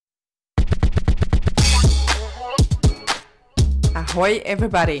Ahoy,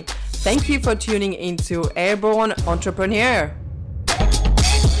 everybody. Thank you for tuning into Airborne Entrepreneur.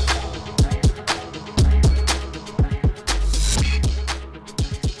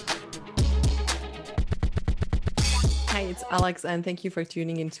 Hi, it's Alex, and thank you for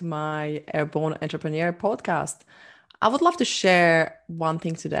tuning into my Airborne Entrepreneur podcast. I would love to share one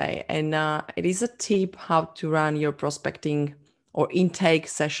thing today, and it is a tip how to run your prospecting or intake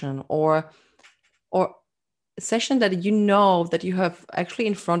session or session that you know that you have actually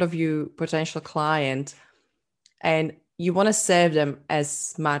in front of you potential client, and you want to serve them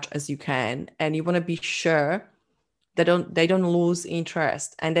as much as you can, and you want to be sure they don't lose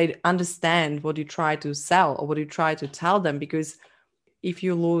interest and they understand what you try to sell or what you try to tell them. Because if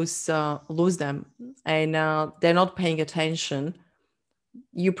you lose them and they're not paying attention,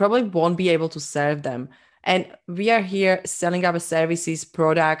 you probably won't be able to serve them. And we are here selling our services,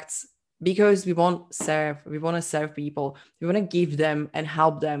 products, because we want to serve people. We want to give them and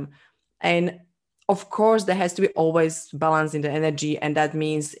help them. And of course, there has to be always balance in the energy. And that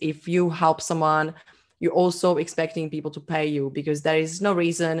means if you help someone, you're also expecting people to pay you, because there is no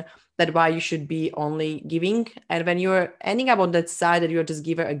reason that why you should be only giving. And when you're ending up on that side that you're just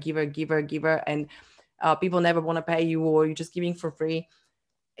giver, and people never want to pay you, or you're just giving for free,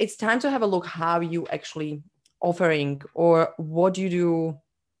 it's time to have a look how you actually offering, or what you do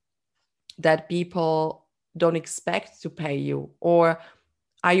that people don't expect to pay you. Or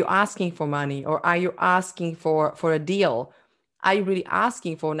are you asking for money, or are you asking for a deal? Are you really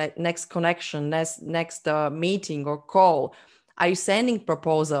asking for next connection, next meeting or call? Are you sending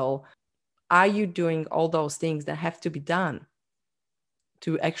proposal? Are you doing all those things that have to be done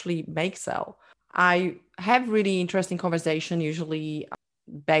to actually make sell? I have really interesting conversation, usually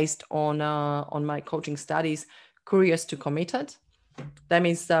based on my coaching studies, curious to committed. That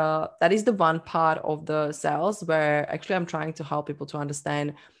means that is the one part of the sales where actually I'm trying to help people to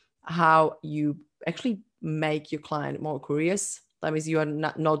understand how you actually make your client more curious. That means you are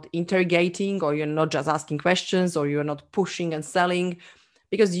not interrogating, or you're not just asking questions, or you're not pushing and selling,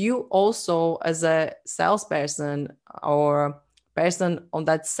 because you also, as a salesperson or person on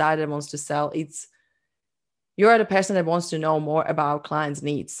that side that wants to sell, you are the person that wants to know more about clients'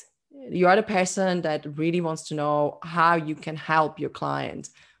 needs. You are the person that really wants to know how you can help your client.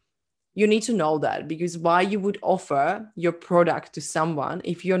 You need to know that, because why you would offer your product to someone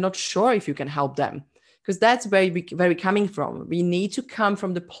if you're not sure if you can help them? Because that's where we're coming from. We need to come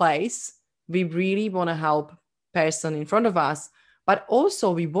from the place we really want to help person in front of us, but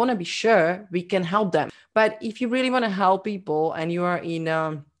also we want to be sure we can help them. But if you really want to help people and you are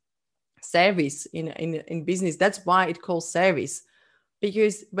in service, in business, that's why it calls service.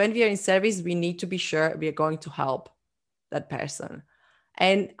 Because when we are in service, we need to be sure we are going to help that person.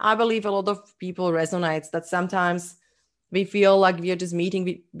 And I believe a lot of people resonates that sometimes we feel like we are just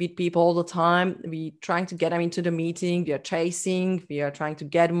meeting with people all the time. We're trying to get them into the meeting. We are chasing. We are trying to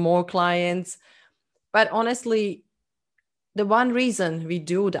get more clients. But honestly, the one reason we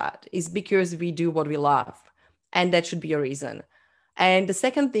do that is because we do what we love. And that should be a reason. And the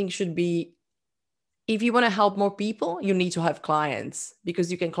second thing should be, if you want to help more people, you need to have clients,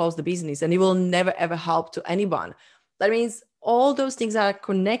 because you can close the business and you will never, ever help to anyone. That means all those things are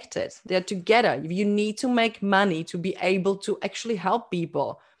connected. They're together. You need to make money to be able to actually help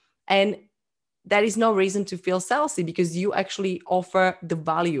people. And there is no reason to feel salesy, because you actually offer the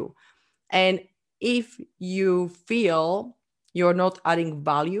value. And if you feel you're not adding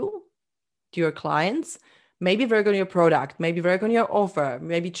value to your clients, maybe work on your product, maybe work on your offer,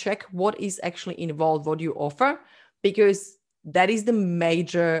 maybe check what is actually involved, what you offer, because that is the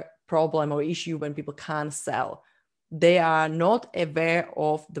major problem or issue when people can't sell. They are not aware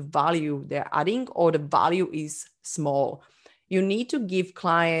of the value they're adding, or the value is small. You need to give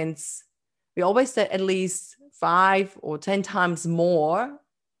clients, we always say, at least 5 or 10 times more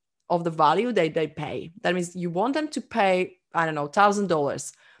of the value they pay. That means you want them to pay, I don't know,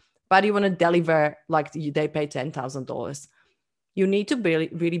 $1,000, but you want to deliver like they pay $10,000. You need to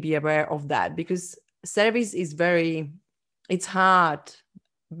really be aware of that, because service is it's hard,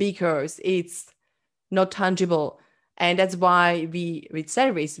 because it's not tangible. And that's why with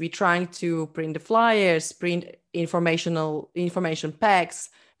service, we're trying to print the flyers, print information packs.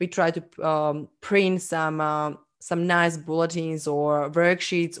 We try to print some nice bulletins or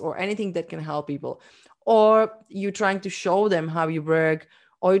worksheets or anything that can help people. Or you're trying to show them how you work,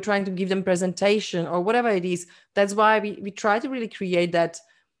 or you're trying to give them presentation, or whatever it is. That's why we try to really create that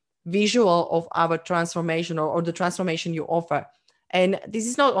visual of our transformation, or the transformation you offer. And this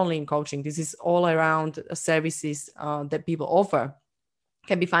is not only in coaching, this is all around services that people offer. It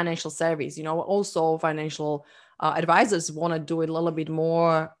can be financial service, also financial advisors want to do it a little bit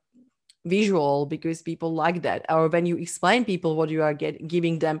more visual because people like that. Or when you explain people what you are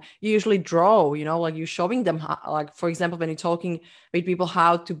giving them, you usually draw, like you're showing them how, like, for example, when you're talking with people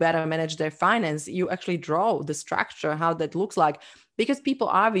how to better manage their finance, you actually draw the structure, how that looks like, because people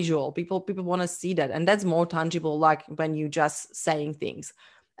are visual. People want to see that, and that's more tangible, like when you just saying things.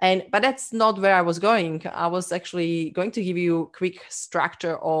 But that's not where I was going. I was actually going to give you a quick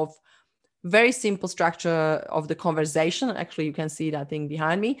structure of very simple structure of the conversation. Actually, you can see that thing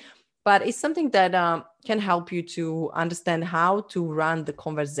behind me, but it's something that can help you to understand how to run the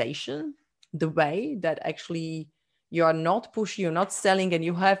conversation the way that actually you are not pushy, you're not selling, and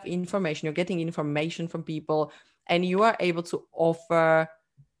you have information, you're getting information from people, and you are able to offer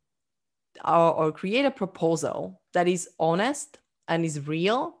or create a proposal that is honest and is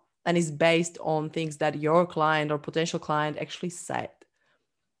real and is based on things that your client or potential client actually said.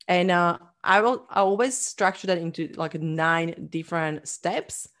 And I always structure that into like 9 different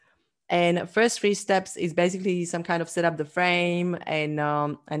steps. And first 3 steps is basically some kind of set up the frame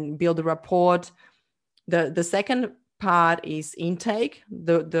and build a rapport. The second part is intake,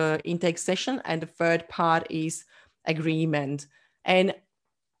 the intake session, and the third part is agreement. And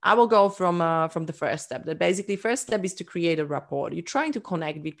I will go from the first step. That basically first step is to create a rapport. You're trying to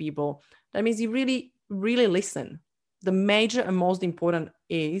connect with people. That means you really, really listen. The major and most important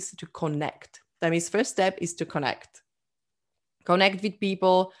is to connect. That means first step is to connect. Connect with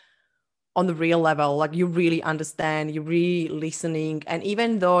people on the real level, like you really understand, you're really listening. And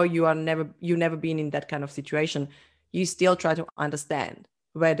even though you've never been in that kind of situation, you still try to understand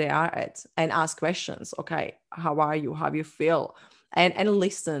where they are at and ask questions. Okay, how are you? How do you feel? And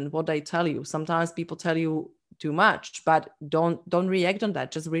listen what they tell you. Sometimes people tell you too much, but don't react on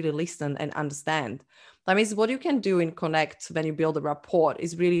that. Just really listen and understand. That means what you can do in Connect when you build a rapport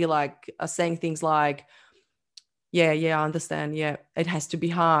is really like saying things like, yeah, I understand. Yeah, it has to be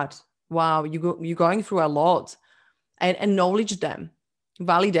hard. Wow, you're going through a lot, and acknowledge them,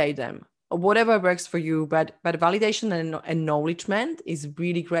 validate them, whatever works for you. But validation and acknowledgement is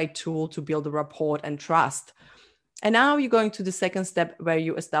really great tool to build a rapport and trust. And now you're going to the second step where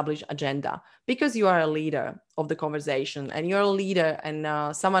you establish agenda, because you are a leader of the conversation and you're a leader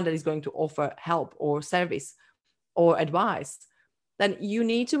and someone that is going to offer help or service or advice. Then you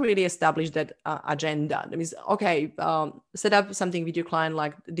need to really establish that agenda. That means, okay, set up something with your client,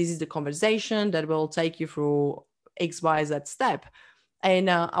 like this is the conversation that will take you through X, Y, Z step. And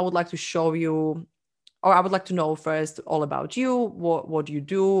I would like to show you, or I would like to know first all about you. What do you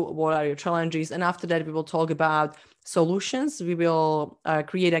do? What are your challenges? And after that, we will talk about solutions. We will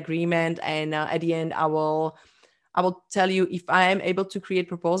create agreement. And at the end, I will tell you if I am able to create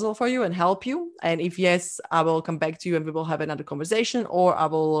proposal for you and help you. And if yes, I will come back to you and we will have another conversation, or I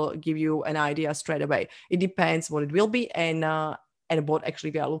will give you an idea straight away. It depends what it will be and what actually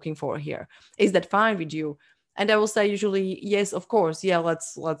we are looking for here. Is that fine with you? And I will say usually, yes, of course. Yeah,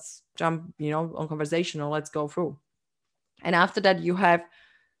 let's jump, on conversation, or let's go through. And after that, you have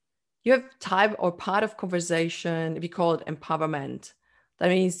type or part of conversation. We call it empowerment. That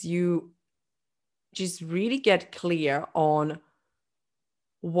means you just really get clear on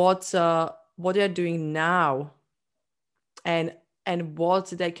what they're doing now and what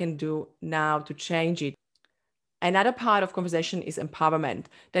they can do now to change it. Another part of conversation is empowerment.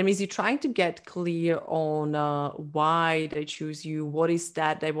 That means you're trying to get clear on why they choose you, what is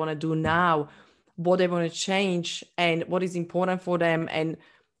that they want to do now, what they want to change, and what is important for them, and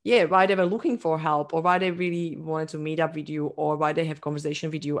why they were looking for help, or why they really wanted to meet up with you, or why they have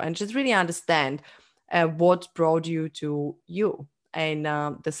conversation with you, and just really understand what brought you to you. And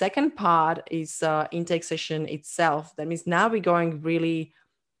the second part is intake session itself. That means now we're going really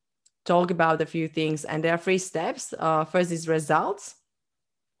talk about a few things, and there are 3 steps. First is results,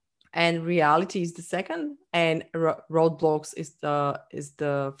 and reality is the second, and roadblocks is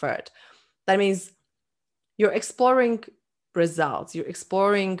the third. That means you're exploring results, you're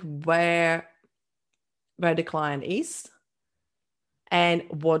exploring where the client is and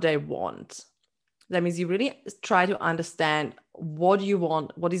what they want. That means you really try to understand what you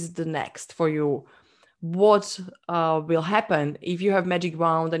want, what is the next for you, what will happen if you have magic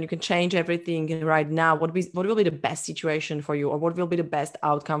wand and you can change everything right now. What will be the best situation for you, or what will be the best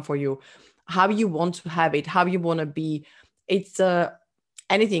outcome for you? How you want to have it, how you want to be. It's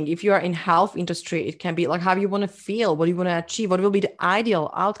anything. If you are in health industry, it can be like how you want to feel, what you want to achieve, what will be the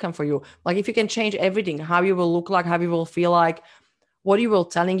ideal outcome for you. Like if you can change everything, how you will look like, how you will feel like, what you will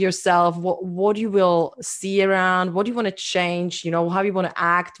telling yourself, what you will see around, what you want to change, how you want to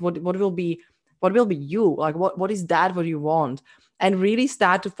act, what will be you, like what is that what you want. And really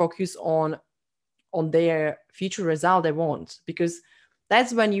start to focus on on their future result they want, because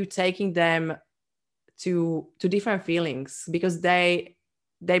that's when you're taking them to different feelings, because they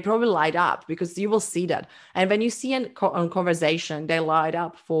probably light up, because you will see that. And when you see on conversation they light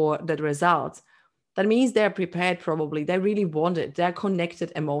up for that result, that means they're prepared. Probably they really want it, they're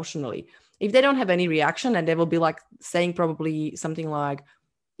connected emotionally. If they don't have any reaction, and they will be like saying probably something like,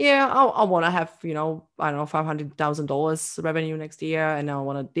 yeah, I want to have, I don't know, $500,000 revenue next year, and I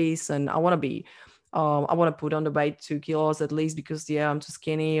want to this, and I want to be, I want to put on the weight 2 kilos at least, because I'm too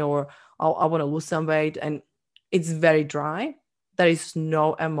skinny, or I want to lose some weight, and it's very dry. There is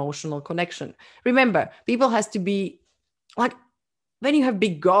no emotional connection. Remember, people has to be like, when you have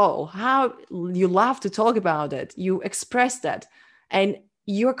big goal, how you love to talk about it, you express that, and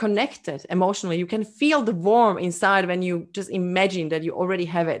you're connected emotionally. You can feel the warmth inside when you just imagine that you already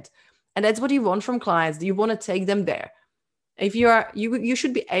have it. And that's what you want from clients. You want to take them there. If you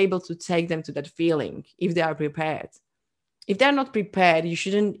should be able to take them to that feeling if they are prepared. If they're not prepared, you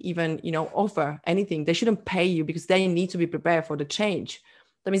shouldn't even, offer anything. They shouldn't pay you, because they need to be prepared for the change.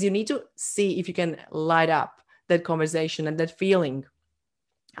 That means you need to see if you can light up that conversation and that feeling.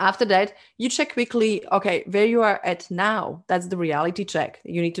 After that, you check quickly, okay, where you are at now. That's the reality check.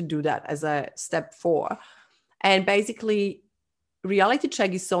 You need to do that as a step 4. And basically, reality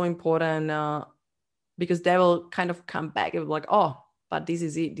check is so important because they will kind of come back and be like, oh, but this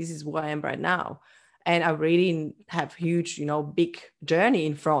is it. This is where I am right now. And I really have huge, big journey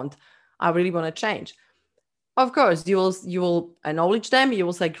in front. I really want to change. Of course, you will acknowledge them. You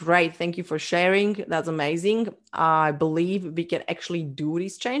will say, great, thank you for sharing. That's amazing. I believe we can actually do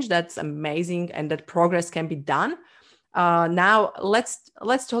this change. That's amazing. And that progress can be done. Now let's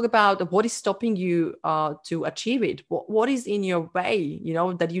talk about what is stopping you to achieve it. What is in your way,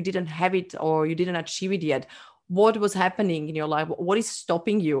 that you didn't have it or you didn't achieve it yet? What was happening in your life? What is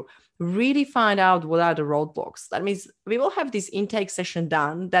stopping you? Really find out what are the roadblocks. That means we will have this intake session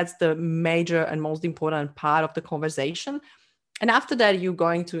done. That's the major and most important part of the conversation. And after that, you're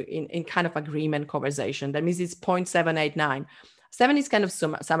going to in kind of agreement conversation. That means it's point 7, 8, 9. 7 is kind of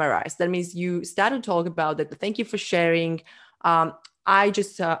summarized. That means you start to talk about that. Thank you for sharing. I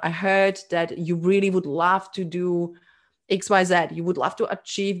heard that you really would love to do XYZ. You would love to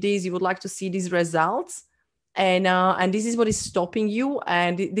achieve this. You would like to see these results. And this is what is stopping you,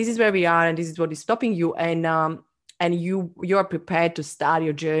 and this is where we are, and this is what is stopping you, and you are prepared to start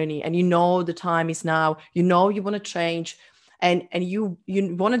your journey, and the time is now. You want to change, and you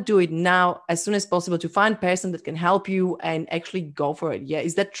want to do it now as soon as possible, to find a person that can help you and actually go for it. Yeah,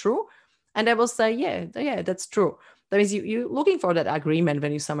 is that true? And I will say, yeah, that's true. That means you're looking for that agreement.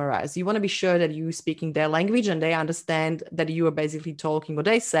 When you summarize, you want to be sure that you're speaking their language and they understand that you are basically talking what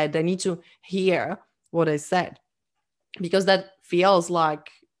they said. They need to hear what I said, because that feels like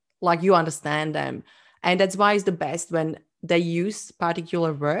you understand them. And that's why it's the best when they use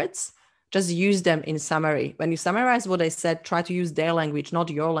particular words. Just use them in summary. When you summarize what I said, try to use their language, not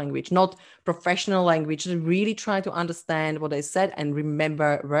your language, not professional language. Really try to understand what I said and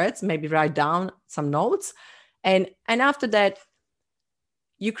remember words, maybe write down some notes. And after that,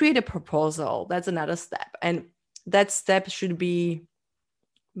 you create a proposal. That's another step. And that step should be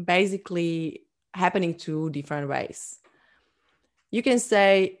basically happening 2 different ways. You can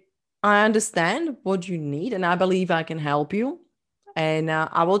say, I understand what you need and I believe I can help you. And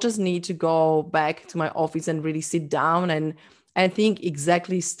I will just need to go back to my office and really sit down and think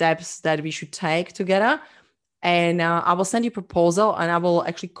exactly steps that we should take together. And I will send you a proposal, and I will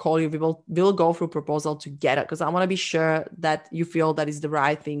actually call you. We'll go through proposal together, because I want to be sure that you feel that is the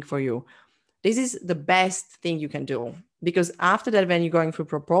right thing for you. This is the best thing you can do, because after that, when you're going through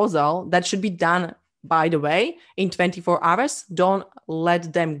proposal, that should be done, by the way, in 24 hours. Don't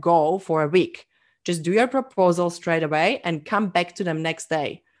let them go for a week. Just do your proposal straight away and come back to them next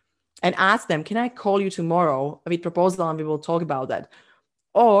day and ask them, can I call you tomorrow with proposal and we will talk about that?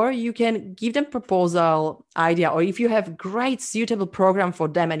 Or you can give them proposal idea, or if you have great suitable program for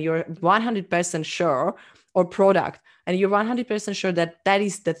them and you're 100% sure, or product, and you're 100% sure that that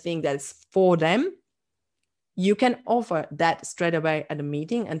is the thing that's for them, you can offer that straight away at a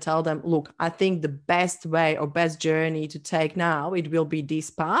meeting and tell them, look, I think the best way or best journey to take now, it will be this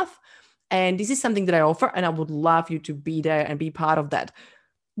path. And this is something that I offer, and I would love you to be there and be part of that.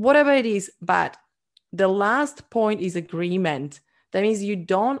 Whatever it is. But the last point is agreement. That means you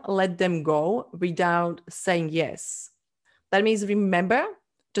don't let them go without saying yes. That means, remember,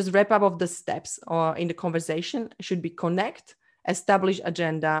 just wrap up of the steps or in the conversation should be connect, establish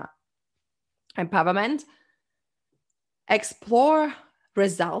agenda, empowerment, explore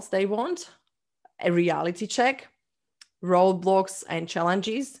results they want, a reality check, roadblocks and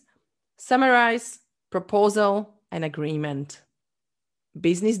challenges, summarize, proposal, and agreement.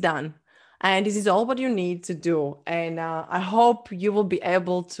 Business done. And this is all what you need to do. And I hope you will be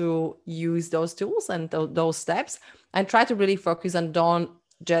able to use those tools and those steps, and try to really focus on, don't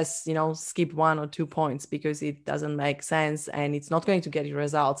just, skip 1 or 2 points, because it doesn't make sense and it's not going to get you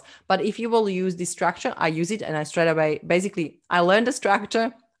results. But if you will use this structure, I use it, and I straight away, basically, I learned the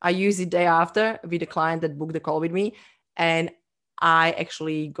structure. I use it day after with the client that booked the call with me. And I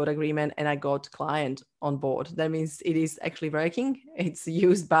actually got agreement and I got client on board. That means it is actually working. It's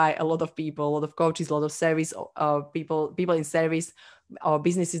used by a lot of people, a lot of coaches, a lot of service people in service or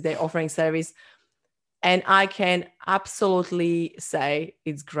businesses, they're offering service. And I can absolutely say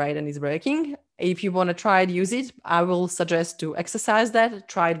it's great and it's working. If you want to try it, use it. I will suggest to exercise that,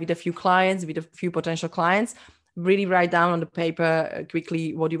 try it with a few clients, with a few potential clients, really write down on the paper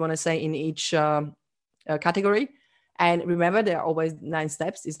quickly what you want to say in each category. And remember, there are always 9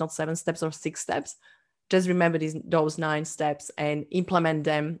 steps. It's not 7 steps or 6 steps. Just remember those 9 steps and implement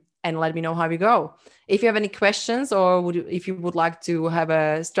them, and let me know how you go. If you have any questions, or if you would like to have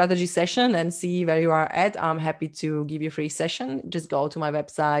a strategy session and see where you are at, I'm happy to give you a free session. Just go to my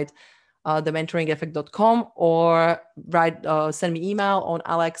website, thementoringeffect.com, or send me email on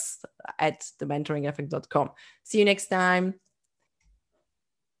alex@thementoringeffect.com. See you next time.